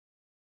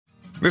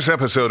This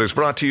episode is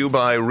brought to you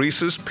by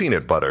Reese's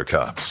Peanut Butter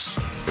Cups.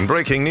 In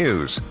breaking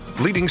news,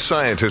 leading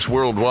scientists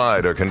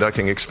worldwide are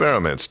conducting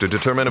experiments to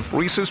determine if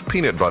Reese's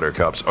Peanut Butter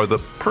Cups are the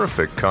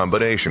perfect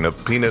combination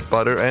of peanut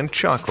butter and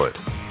chocolate.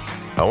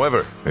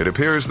 However, it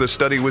appears the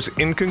study was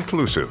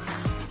inconclusive,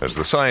 as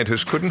the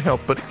scientists couldn't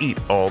help but eat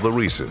all the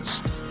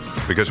Reese's.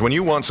 Because when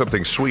you want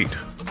something sweet,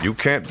 you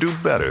can't do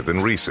better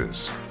than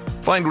Reese's.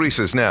 Find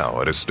Reese's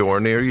now at a store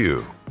near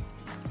you.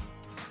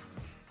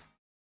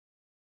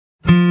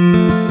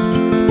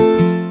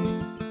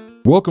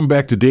 Welcome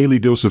back to Daily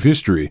Dose of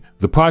History,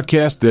 the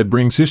podcast that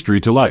brings history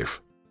to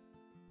life.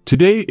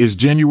 Today is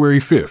January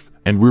 5th,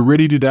 and we're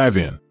ready to dive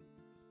in.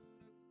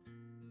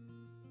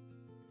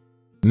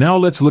 Now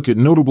let's look at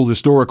notable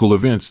historical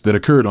events that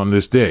occurred on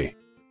this day.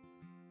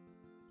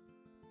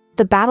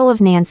 The Battle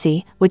of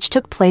Nancy, which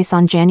took place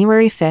on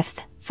January 5,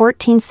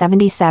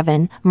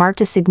 1477, marked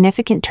a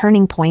significant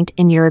turning point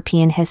in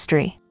European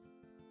history.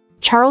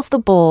 Charles the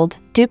Bold,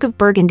 Duke of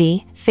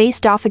Burgundy,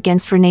 faced off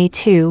against René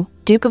II,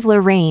 Duke of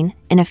Lorraine,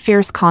 in a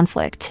fierce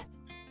conflict.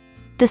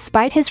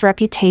 Despite his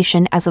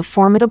reputation as a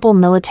formidable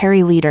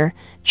military leader,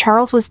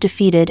 Charles was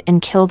defeated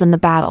and killed in the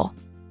battle.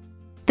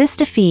 This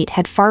defeat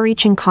had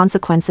far-reaching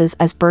consequences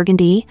as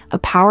Burgundy, a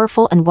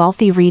powerful and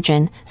wealthy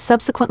region,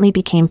 subsequently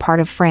became part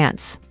of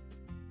France.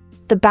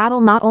 The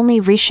battle not only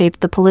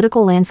reshaped the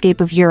political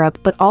landscape of Europe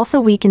but also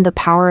weakened the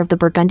power of the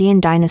Burgundian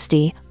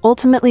dynasty,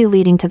 ultimately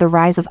leading to the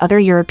rise of other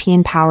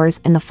European powers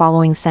in the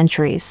following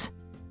centuries.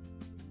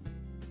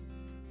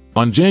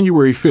 On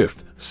January 5,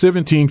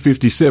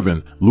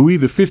 1757, Louis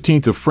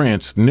XV of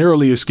France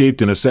narrowly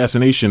escaped an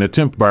assassination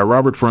attempt by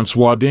Robert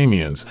François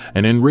Damiens,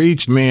 an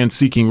enraged man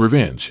seeking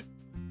revenge.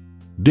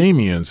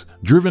 Damiens,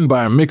 driven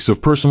by a mix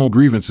of personal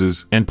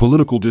grievances and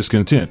political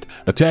discontent,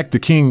 attacked the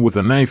king with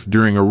a knife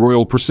during a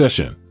royal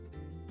procession.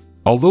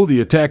 Although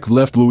the attack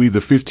left Louis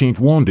XV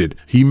wounded,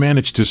 he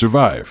managed to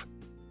survive.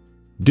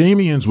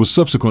 Damiens was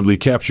subsequently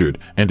captured,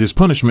 and his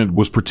punishment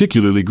was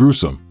particularly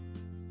gruesome.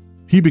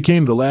 He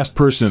became the last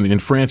person in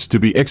France to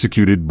be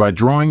executed by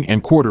drawing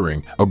and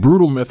quartering, a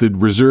brutal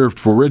method reserved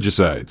for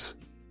regicides.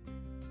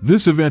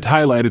 This event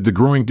highlighted the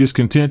growing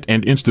discontent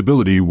and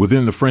instability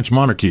within the French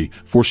monarchy,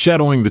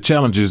 foreshadowing the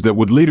challenges that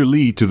would later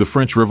lead to the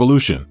French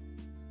Revolution.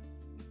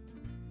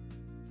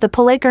 The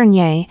Palais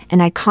Garnier, an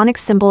iconic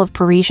symbol of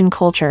Parisian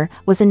culture,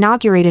 was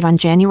inaugurated on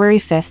January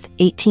 5,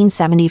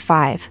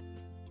 1875.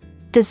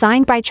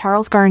 Designed by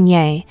Charles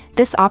Garnier,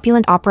 this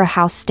opulent opera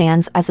house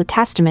stands as a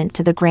testament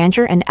to the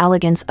grandeur and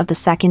elegance of the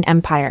Second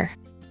Empire.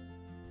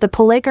 The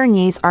Palais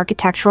Garnier's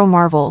architectural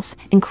marvels,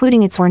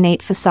 including its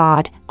ornate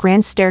facade,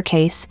 grand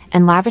staircase,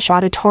 and lavish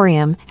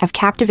auditorium, have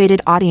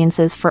captivated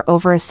audiences for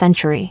over a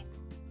century.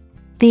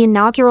 The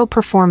inaugural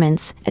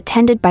performance,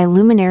 attended by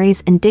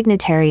luminaries and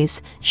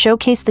dignitaries,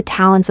 showcased the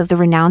talents of the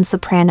renowned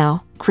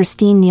soprano,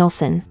 Christine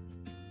Nielsen.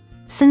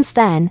 Since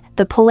then,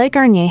 the Palais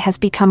Garnier has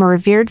become a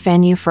revered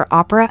venue for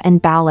opera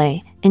and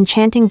ballet,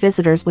 enchanting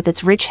visitors with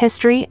its rich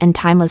history and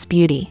timeless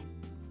beauty.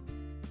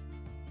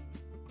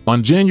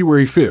 On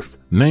January 5,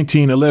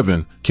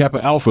 1911,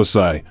 Kappa Alpha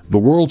Psi, the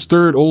world's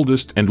third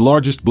oldest and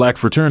largest black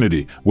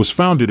fraternity, was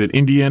founded at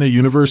Indiana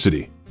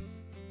University.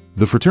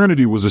 The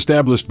fraternity was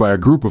established by a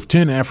group of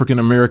 10 African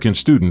American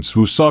students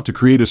who sought to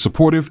create a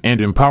supportive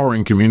and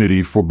empowering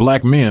community for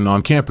black men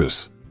on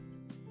campus.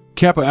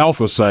 Kappa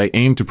Alpha Psi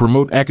aimed to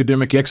promote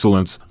academic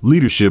excellence,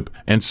 leadership,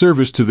 and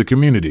service to the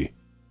community.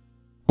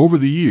 Over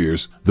the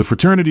years, the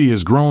fraternity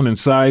has grown in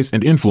size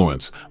and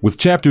influence, with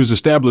chapters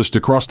established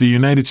across the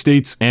United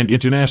States and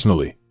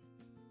internationally.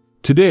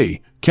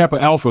 Today, Kappa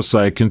Alpha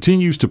Psi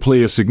continues to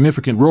play a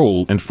significant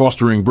role in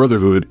fostering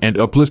brotherhood and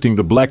uplifting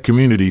the black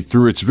community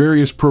through its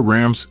various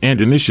programs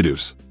and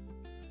initiatives.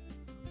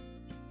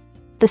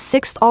 The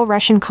 6th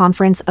All-Russian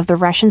Conference of the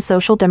Russian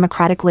Social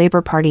Democratic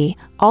Labor Party,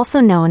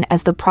 also known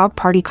as the Prague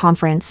Party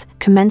Conference,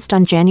 commenced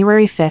on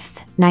January 5,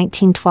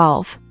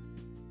 1912.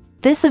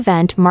 This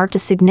event marked a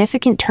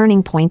significant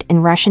turning point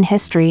in Russian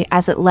history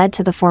as it led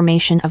to the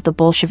formation of the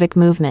Bolshevik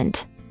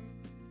movement.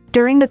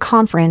 During the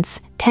conference,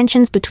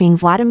 tensions between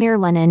Vladimir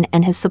Lenin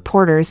and his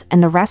supporters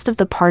and the rest of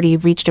the party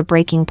reached a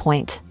breaking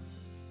point.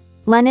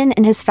 Lenin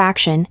and his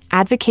faction,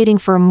 advocating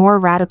for a more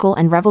radical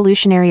and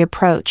revolutionary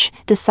approach,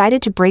 decided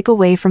to break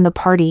away from the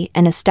party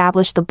and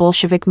establish the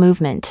Bolshevik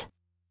movement.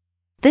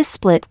 This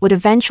split would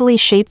eventually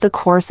shape the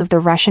course of the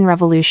Russian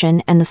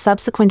Revolution and the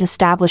subsequent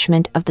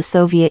establishment of the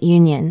Soviet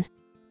Union.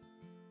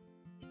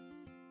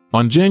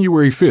 On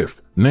January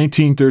 5,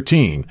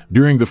 1913,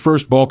 during the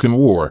First Balkan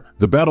War,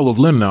 the Battle of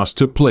Lemnos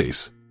took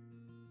place.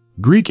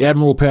 Greek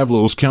Admiral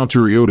Pavlos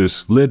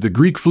Kounteriotis led the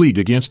Greek fleet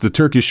against the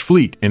Turkish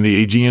fleet in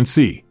the Aegean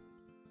Sea.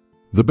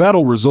 The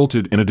battle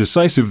resulted in a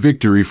decisive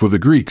victory for the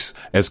Greeks,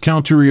 as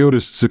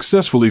Kounteriotis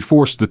successfully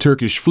forced the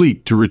Turkish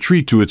fleet to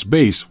retreat to its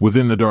base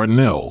within the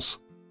Dardanelles.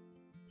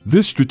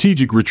 This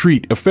strategic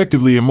retreat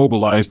effectively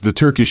immobilized the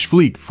Turkish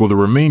fleet for the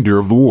remainder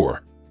of the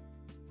war.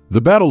 The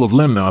Battle of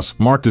Lemnos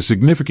marked a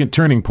significant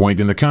turning point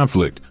in the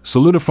conflict,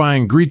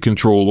 solidifying Greek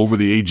control over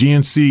the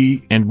Aegean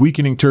Sea and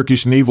weakening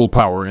Turkish naval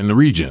power in the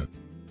region.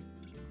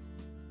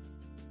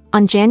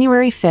 On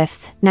January 5,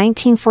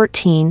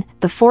 1914,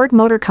 the Ford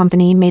Motor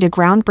Company made a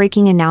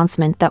groundbreaking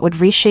announcement that would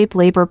reshape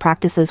labor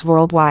practices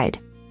worldwide.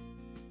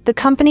 The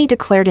company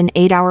declared an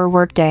 8-hour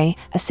workday,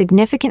 a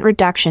significant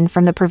reduction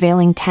from the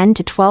prevailing 10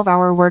 to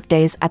 12-hour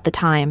workdays at the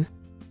time.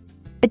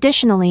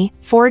 Additionally,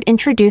 Ford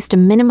introduced a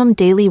minimum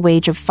daily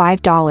wage of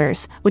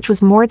 $5, which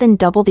was more than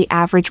double the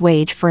average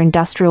wage for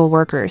industrial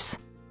workers.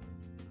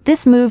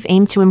 This move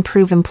aimed to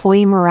improve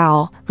employee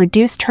morale,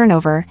 reduce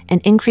turnover,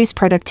 and increase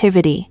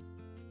productivity.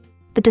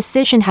 The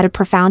decision had a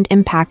profound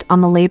impact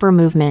on the labor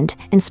movement,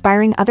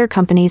 inspiring other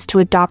companies to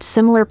adopt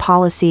similar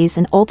policies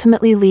and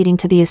ultimately leading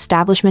to the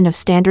establishment of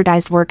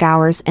standardized work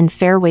hours and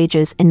fair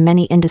wages in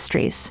many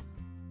industries.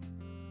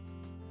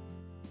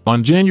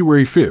 On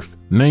January 5,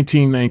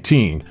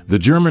 1919, the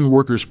German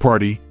Workers'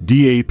 Party,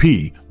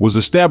 DAP, was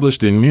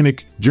established in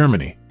Munich,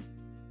 Germany.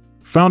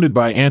 Founded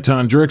by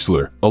Anton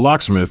Drexler, a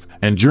locksmith,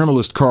 and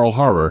journalist Karl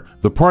Harrer,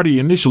 the party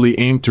initially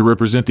aimed to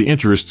represent the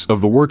interests of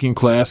the working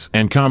class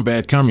and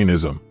combat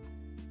communism.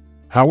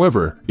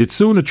 However, it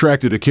soon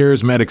attracted a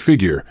charismatic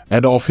figure,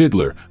 Adolf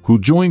Hitler, who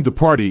joined the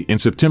party in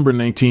September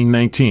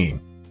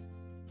 1919.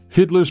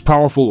 Hitler's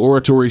powerful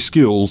oratory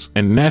skills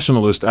and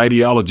nationalist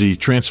ideology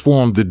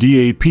transformed the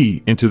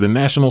DAP into the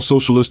National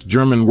Socialist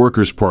German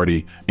Workers'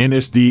 Party,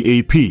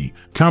 NSDAP,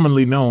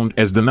 commonly known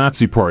as the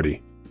Nazi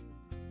Party.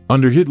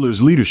 Under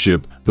Hitler's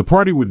leadership, the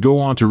party would go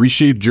on to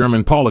reshape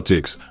German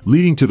politics,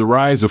 leading to the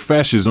rise of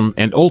fascism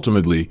and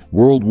ultimately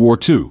World War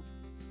II.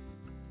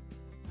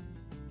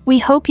 We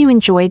hope you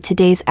enjoyed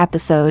today's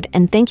episode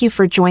and thank you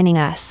for joining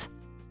us.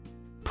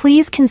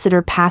 Please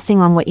consider passing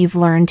on what you've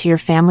learned to your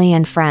family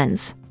and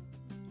friends.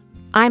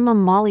 I'm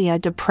Amalia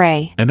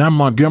Dupre. And I'm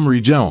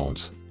Montgomery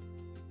Jones.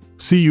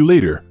 See you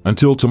later,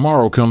 until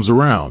tomorrow comes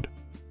around.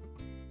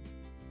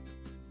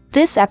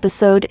 This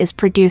episode is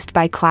produced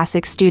by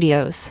Classic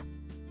Studios.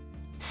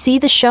 See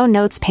the show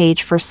notes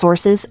page for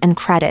sources and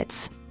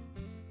credits.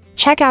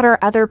 Check out our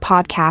other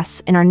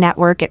podcasts in our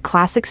network at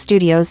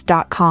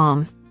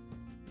classicstudios.com.